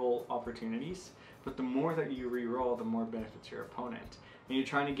re-roll opportunities. But the more that you re-roll, the more benefits your opponent. And you're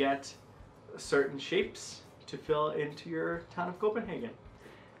trying to get certain shapes to fill into your town of Copenhagen.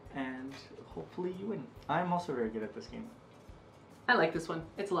 And hopefully you win. I'm also very good at this game. I like this one.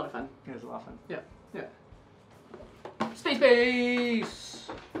 It's a lot of fun. It's a lot of fun. Yeah, yeah. Space Base!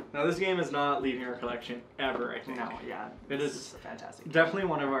 Now this game is not leaving our collection ever, I think. No, yeah. It is fantastic. Definitely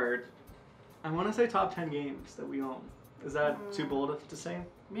one of our, I want to say top 10 games that we own. Is that too bold to say?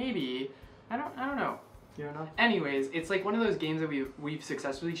 Maybe. I don't know. You don't know? Anyways, it's like one of those games that we've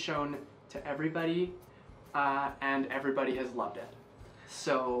successfully shown to everybody, and everybody has loved it.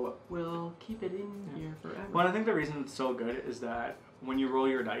 So we'll keep it in here forever. Well, I think the reason it's so good is that when you roll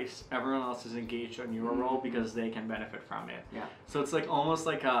your dice, everyone else is engaged on your roll because they can benefit from it. Yeah. So it's like almost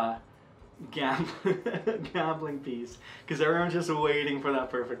like a gambling piece because everyone's just waiting for that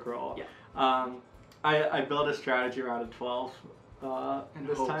perfect roll. Yeah. I built a strategy around a 12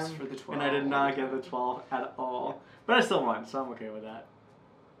 this time, for the 12 and I did not get the 12 at all. But I still won, so I'm okay with that.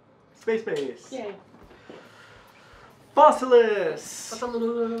 Space Base. Yay. Fossilis.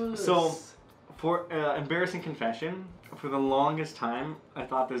 Fossilis. So, for embarrassing confession, for the longest time, I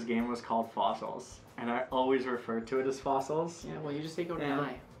thought this game was called Fossils, and I always referred to it as Fossils. Yeah, well, you just say go to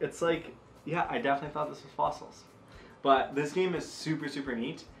die. It's like, yeah, I definitely thought this was Fossils. But this game is super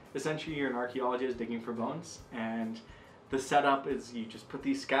neat. Essentially, you're an archaeologist digging for bones, and the setup is you just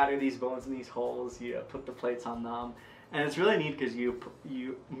scatter these bones in these holes, you put the plates on them, and it's really neat because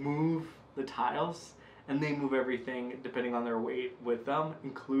you move the tiles, and they move everything depending on their weight with them,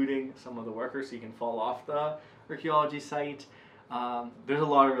 including some of the workers, so you can fall off the archaeology site. There's a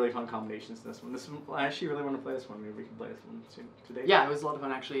lot of really fun combinations in this one. I actually really want to play this one. Maybe we can play this one soon today. Yeah, it was a lot of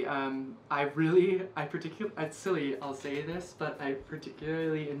fun actually. It's silly, I'll say this, but I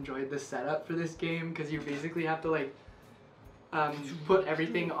particularly enjoyed the setup for this game because you basically have to like put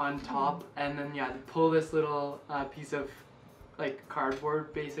everything on top and then pull this little piece of like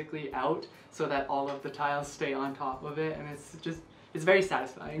cardboard basically out so that all of the tiles stay on top of it, and it's very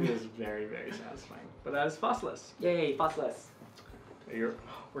satisfying. It is very satisfying. But that is Fossilis. Yay, Fossilis.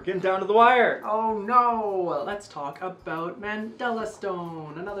 We're getting down to the wire. Oh no! Let's talk about Mandala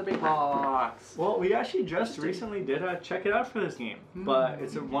Stone, another big box. Well, we actually just recently did check it out for this game, but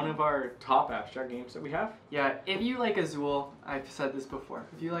it's one of our top abstract games that we have. Yeah, if you like Azul, I've said this before,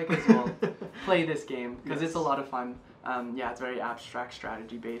 if you like Azul, play this game, because it's a lot of fun. Yeah, it's very abstract,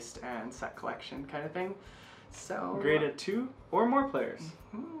 strategy-based, and set collection kind of thing. So great at 2 or more players.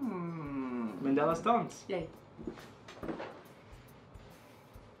 Mandala Stones. Yay.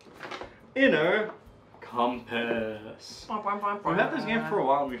 Inner Compass. We've had this game for a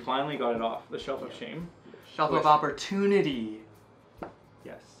while and we finally got it off the shelf of shame. Shelf of opportunity.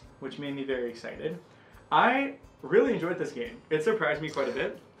 Yes. which made me very excited. I really enjoyed this game. It surprised me quite a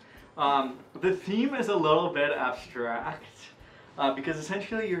bit. The theme is a little bit abstract because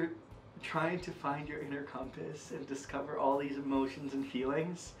essentially you're trying to find your inner compass and discover all these emotions and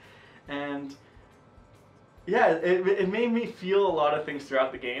feelings. And yeah, it made me feel a lot of things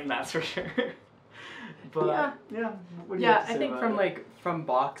throughout the game, that's for sure. But yeah, what do you have to say I think about from it? like from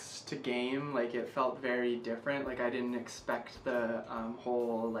box to game, like it felt very different. Like I didn't expect the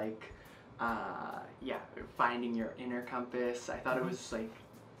whole like finding your inner compass. I thought it was like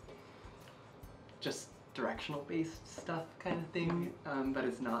just directional based stuff kind of thing, but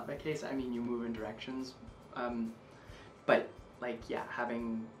it's not the case. I mean, you move in directions, but like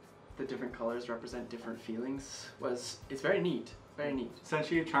having the different colors represent different feelings it's very neat, very neat.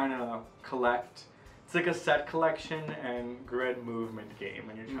 Essentially you're trying to collect, it's like a set collection and grid movement game,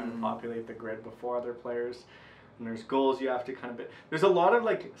 and you're trying to populate the grid before other players, and there's goals you have to kind of there's a lot of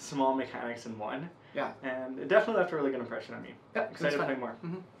like small mechanics in one. Yeah. And it definitely left a really good impression on me. Yeah, Excited to play more.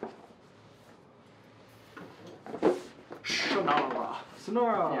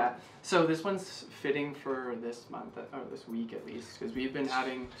 Sonora. Yeah. So this one's fitting for this month, or this week at least, because we've been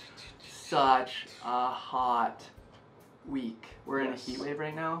having such a hot week. We're in a heat wave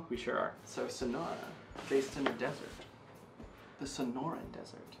right now. We sure are. So Sonora, based in the desert, the Sonoran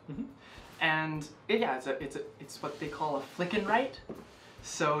Desert, and it's what they call a flick and write.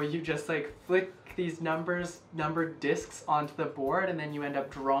 So you just like flick these numbered discs onto the board, and then you end up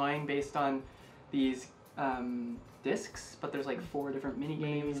drawing based on these discs, but there's like 4 different mini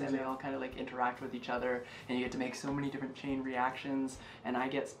games, and they all kind of like interact with each other, and you get to make so many different chain reactions, and I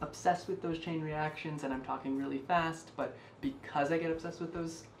get obsessed with those chain reactions, and I'm talking really fast, but because I get obsessed with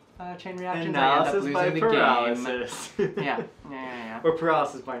those chain reactions, I end up losing the paralysis. game. Yeah. Or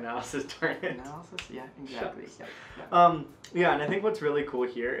paralysis by analysis, darn it. Analysis? Yeah, exactly. Yeah, and I think what's really cool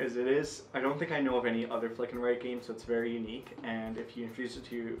here is I don't think I know of any other flick and write game, so it's very unique, and if you introduce it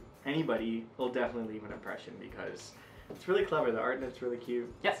to anybody, it'll definitely leave an impression because it's really clever, the art, and it's really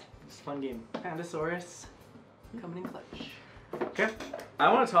cute. Yes. It's a fun game. Pandasaurus coming in clutch. Okay,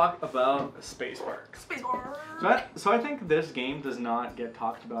 I want to talk about Space Park. Space Park! So I think this game does not get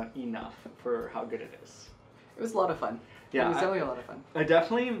talked about enough for how good it is. It was a lot of fun. Yeah, it was definitely a lot of fun.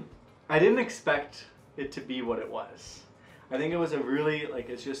 I didn't expect it to be what it was. I think it was a really,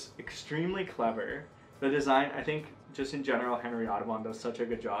 it's just extremely clever. The design, I think, just in general, Henry Audubon does such a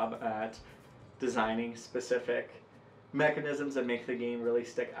good job at designing specific mechanisms that make the game really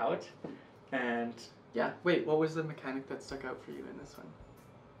stick out. And yeah, wait, what was the mechanic that stuck out for you in this one?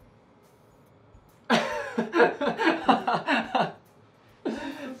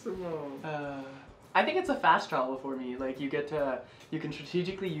 I think it's a fast travel for me. Like you can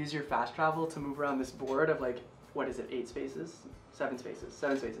strategically use your fast travel to move around this board of like, what is it, 8 spaces? 7 spaces.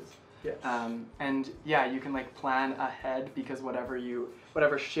 7 spaces. Yes. And yeah, you can like plan ahead because whatever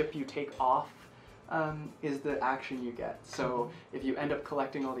ship you take off is the action you get. So if you end up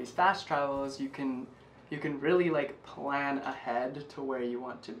collecting all these fast travels, you can really like plan ahead to where you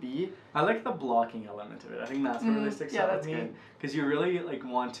want to be. I like the blocking element of it. I think that's what really sticks out with me. Good. Because you really like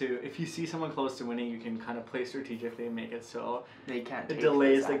want to, if you see someone close to winning, you can kind of play strategically and make it so they can't. It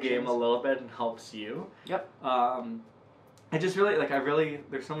delays the game a little bit and helps you. Yep. I just really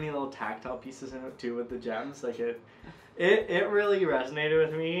there's so many little tactile pieces in it too with the gems. Like it really resonated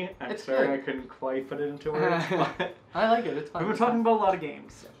with me. I'm sorry I couldn't quite put it into words, but I like it. It's fun. We've been talking about a lot of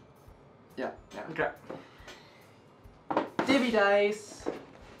games. Yeah. Okay. Divvy Dice,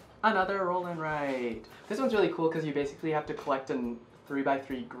 another roll and write. This one's really cool because you basically have to collect a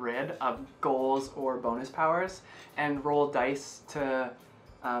 3x3 grid of goals or bonus powers and roll dice to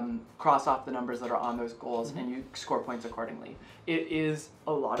cross off the numbers that are on those goals, and you score points accordingly. It is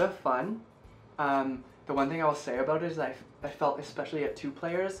a lot of fun. The one thing I will say about it is I felt, especially at 2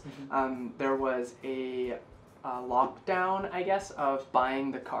 players, there was a lockdown, I guess, of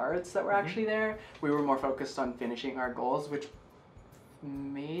buying the cards that were actually there. We were more focused on finishing our goals, which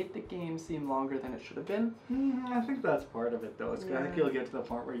made the game seem longer than it should have been. I think that's part of it, though. I think you'll get to the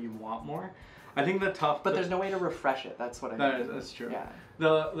point where you want more. I think But there's no way to refresh it. That's what I mean. That's true. Yeah.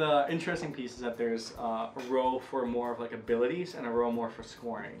 The interesting piece is that there's a row for more of like abilities and a row more for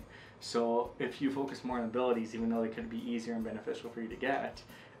scoring. So if you focus more on abilities, even though they could be easier and beneficial for you to get,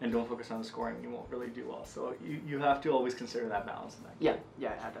 and don't focus on the scoring, you won't really do well. So you have to always consider that balance in that game.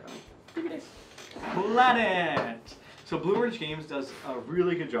 Yeah, definitely. Planet! So Blue Orange Games does a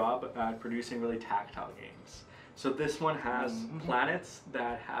really good job at producing really tactile games. So this one has planets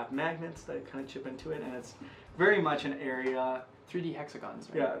that have magnets that kind of chip into it, and it's very much an area 3D hexagons,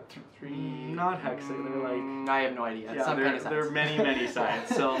 right? Yeah, Three. not hexagon. They're like. I have no idea. Yeah, Some kind of size. there are many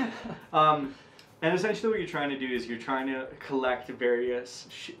sides. So, and essentially what you're trying to do is you're trying to collect various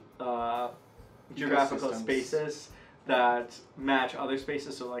geographical spaces that match other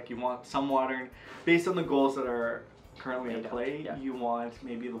spaces. So like you want some water, based on the goals that are currently in play, you want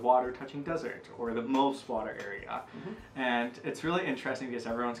maybe the water touching desert or the most water area. And it's really interesting because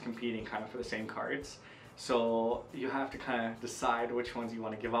everyone's competing kind of for the same cards. So you have to kind of decide which ones you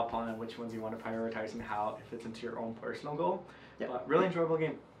want to give up on and which ones you want to prioritize and how it fits into your own personal goal. But really enjoyable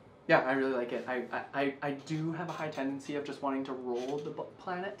game. Yeah, I really like it. I do have a high tendency of just wanting to roll the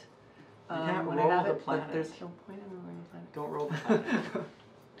planet. You can't when roll I have the it, planet. But there's no point in rolling the planet. Don't roll the planet.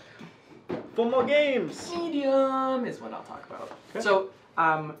 4 more games! Medium is what I'll talk about. Okay. So,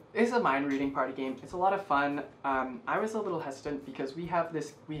 it's a mind reading party game. It's a lot of fun. I was a little hesitant because we have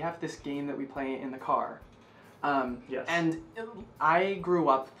this game that we play in the car. Yes. And I grew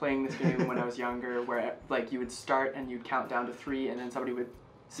up playing this game when I was younger, where like you would start and you'd count down to 3, and then somebody would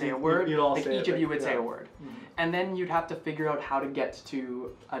say a word. You'd all like say each it, of you like, would say a word, and then you'd have to figure out how to get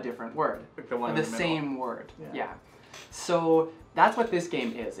to a different word, Like the one the in the same word. Yeah. Yeah. So that's what this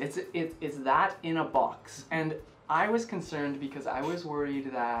game is. It's that in a box, and I was concerned because I was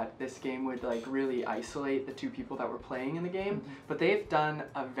worried that this game would like really isolate the 2 people that were playing in the game, but they've done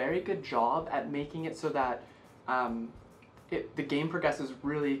a very good job at making it so that the game progresses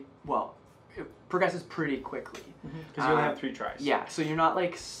really well. It progresses pretty quickly. Because you only have 3 tries. Yeah, so you're not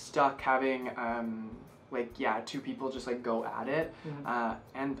like stuck having 2 people just like go at it.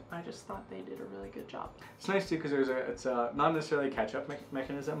 And I just thought they did a really good job. It's nice too because it's not necessarily a catch-up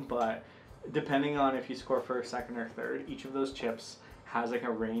mechanism, but depending on if you score first, second, or third, each of those chips has like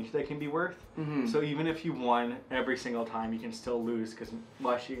a range that can be worth. So even if you won every single time, you can still lose because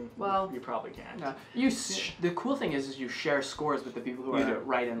you probably can't. Yeah. The cool thing is you share scores with the people who are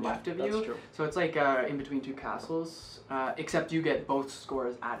right and left of you. That's true. So it's like in between 2 castles, except you get both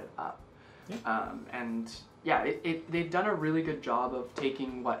scores added up. And yeah, they've done a really good job of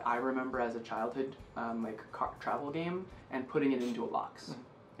taking what I remember as a childhood travel game and putting it into a box.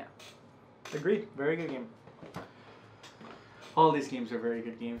 Yeah. Agreed. Very good game. All these games are very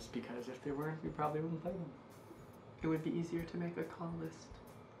good games because if they weren't, we probably wouldn't play them. It would be easier to make a call list.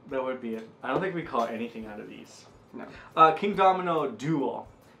 That would be it. I don't think we call anything out of these. No. Kingdomino Duel.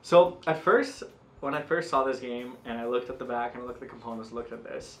 So at first, when I first saw this game and I looked at the back and I looked at the components, looked at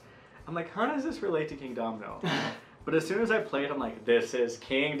this, I'm like, how does this relate to Kingdomino? But as soon as I played, I'm like, this is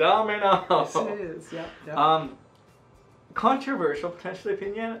Kingdomino. This is, yeah. Controversial potentially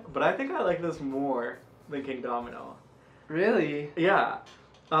opinion, but I think I like this more than Kingdomino. Really? Yeah.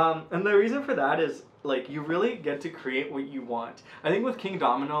 And the reason for that is, like, you really get to create what you want. I think with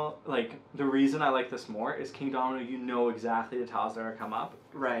Kingdomino, like, the reason I like this more is Kingdomino, you know exactly the tiles that are come up.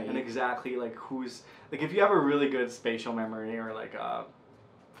 Right. And exactly, like, who's... Like, if you have a really good spatial memory or, like,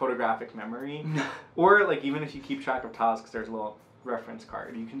 photographic memory, or, like, even if you keep track of tiles because there's a little reference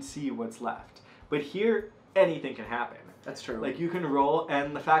card, you can see what's left. But here, anything can happen. That's true. Like, you can roll,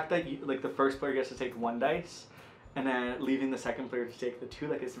 and the fact that, the first player gets to take 1 dice... And then leaving the second player to take the 2,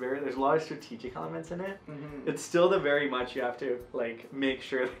 like there's a lot of strategic elements in it. It's still very much you have to like make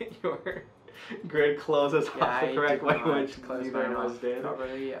sure that your grid closes off the correct way, which neither of us did. Not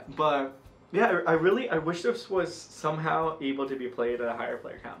really, yeah. But yeah, I wish this was somehow able to be played at a higher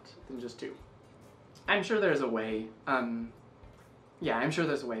player count than just 2. I'm sure there's a way. Yeah, I'm sure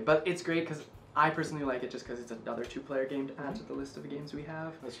there's a way, but it's great because I personally like it just because it's another 2-player game to add to the list of games we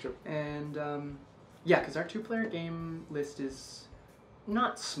have. That's true. And yeah, because our 2-player game list is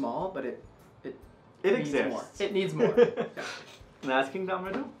not small, but it needs exists. More. It needs more. Yeah. And that's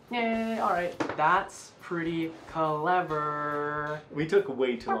Kingdomino. Yay! All right, that's pretty clever. We took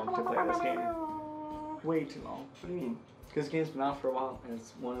way too long to play this game. Way too long. What do you mean? Because the game's been out for a while, and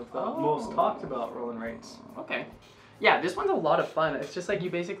it's one of the most talked about rolling rites. Okay. Yeah, this one's a lot of fun. It's just like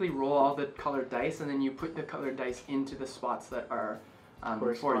you basically roll all the colored dice, and then you put the colored dice into the spots that are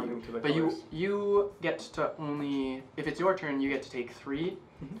for you. To the but colors. you get to only, if it's your turn, you get to take 3.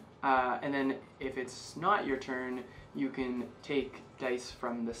 And then if it's not your turn, you can take dice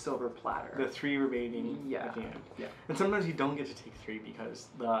from the silver platter. The 3 remaining at the end. Yeah. And sometimes you don't get to take 3 because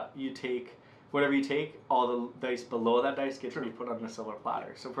you take whatever you take, all the dice below that dice get to be put on the silver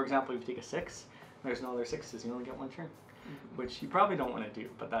platter. So for example, if you take a 6, there's no other 6s, you only get 1 turn. Which you probably don't want to do,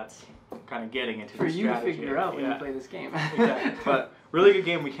 but that's kind of getting into for the strategy. For you to figure out when you play this game. Exactly. But really good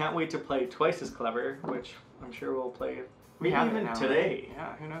game. We can't wait to play twice as clever, which I'm sure we'll play maybe even now, today. Right?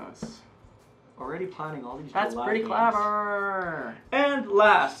 Yeah, who knows? Already planning all these. That's pretty clever. And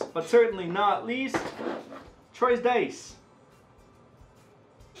last, but certainly not least, Troy's Dice.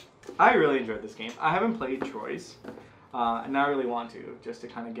 I really enjoyed this game. I haven't played Troy's, and I really want to, just to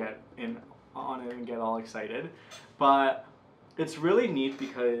kind of get in on it and get all excited. But it's really neat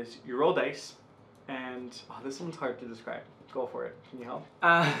because you roll dice, and this one's hard to describe. Go for it. Can you help?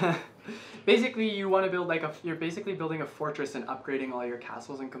 Basically, you want to build like you're basically building a fortress and upgrading all your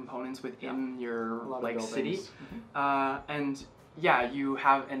castles and components within your like city. And yeah, you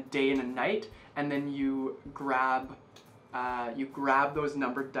have a day and a night, and then you grab those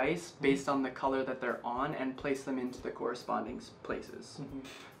numbered dice based on the color that they're on and place them into the corresponding places.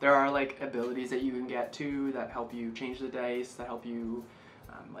 There are like abilities that you can get to that help you change the dice, that help you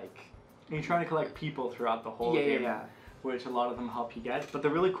like. And you're trying to collect people throughout the whole game. Which a lot of them help you get. But the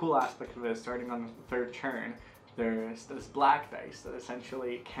really cool aspect of it is starting on the third turn, there's this black dice that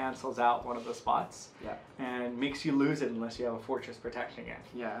essentially cancels out one of the spots and makes you lose it unless you have a fortress protecting it.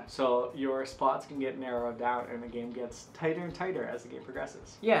 So your spots can get narrowed down and the game gets tighter and tighter as the game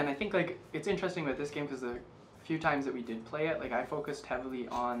progresses. Yeah, and I think like it's interesting with this game because the few times that we did play it, like I focused heavily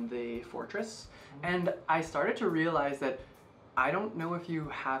on the fortress, and I started to realize that I don't know if you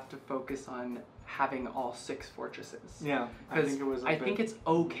have to focus on having all 6 fortresses. Yeah, I think it's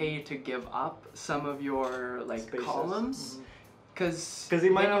okay to give up some of your like spaces. Columns, because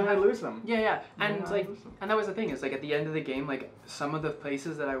you might not lose them. And like, and that was the thing is like at the end of the game, like some of the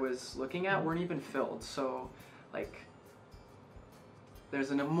places that I was looking at weren't even filled. So, like,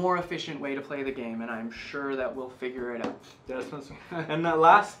 there's a more efficient way to play the game, and I'm sure that we'll figure it out. And the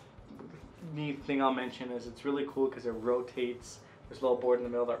last neat thing I'll mention is it's really cool because it rotates. There's a little board in the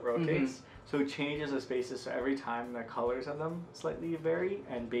middle that rotates. So it changes the spaces, so every time the colors of them slightly vary,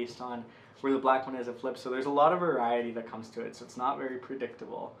 and based on where the black one is, it flips. So there's a lot of variety that comes to it, so it's not very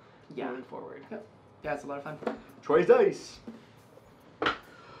predictable moving forward. Yeah, it's a lot of fun. Troy's Dice!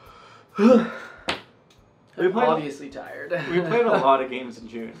 I'm obviously tired. We played a lot of games in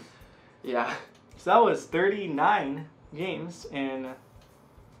June. Yeah. So that was 39 games in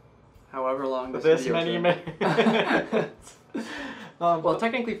however long this many minutes. Well,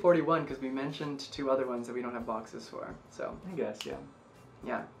 technically 41 because we mentioned 2 other ones that we don't have boxes for. So I guess,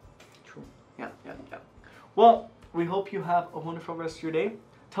 yeah. True. Yeah. Well, we hope you have a wonderful rest of your day.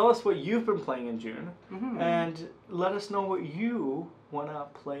 Tell us what you've been playing in June, and let us know what you want to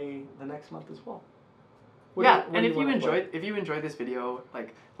play the next month as well. And if you enjoyed this video,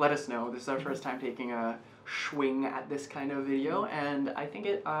 like, let us know. This is our first time taking a swing at this kind of video, and I think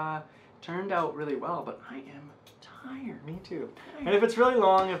it turned out really well. But I am tired. Me too. And if it's really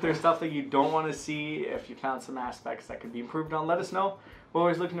long, if there's stuff that you don't want to see, if you found some aspects that could be improved on, let us know. We're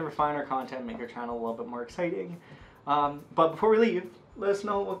always looking to refine our content, make our channel a little bit more exciting. But before we leave, let us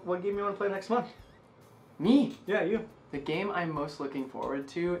know what game you want to play next month. Me? Yeah, you. The game I'm most looking forward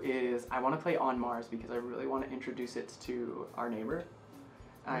to is I want to play On Mars because I really want to introduce it to our neighbor.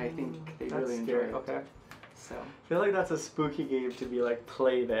 I think they really enjoy it. Okay. So I feel like that's a spooky game to be like,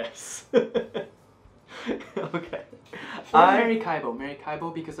 play this. Okay.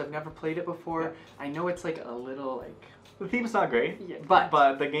 Maracaibo because I've never played it before. I know it's like a little like... The theme's not great,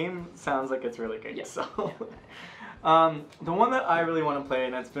 but the game sounds like it's really good. So, the one that I really want to play,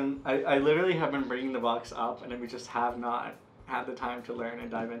 and it's been, I literally have been bringing the box up, and we just have not had the time to learn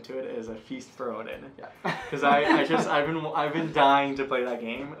and dive into it, is A Feast for Odin. Because I've been dying to play that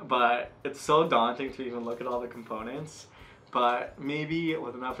game, but it's so daunting to even look at all the components. But maybe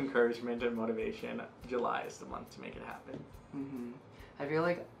with enough encouragement and motivation, July is the month to make it happen. I feel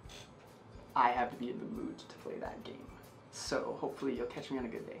like I have to be in the mood to play that game. So hopefully you'll catch me on a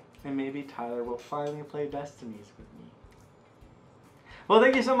good day. And maybe Tyler will finally play Destinies with me. Well,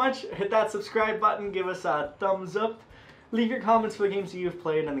 thank you so much. Hit that subscribe button. Give us a thumbs up. Leave your comments for the games that you've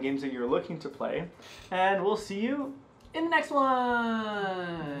played and the games that you're looking to play. And we'll see you in the next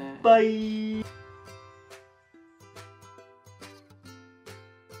one. Bye.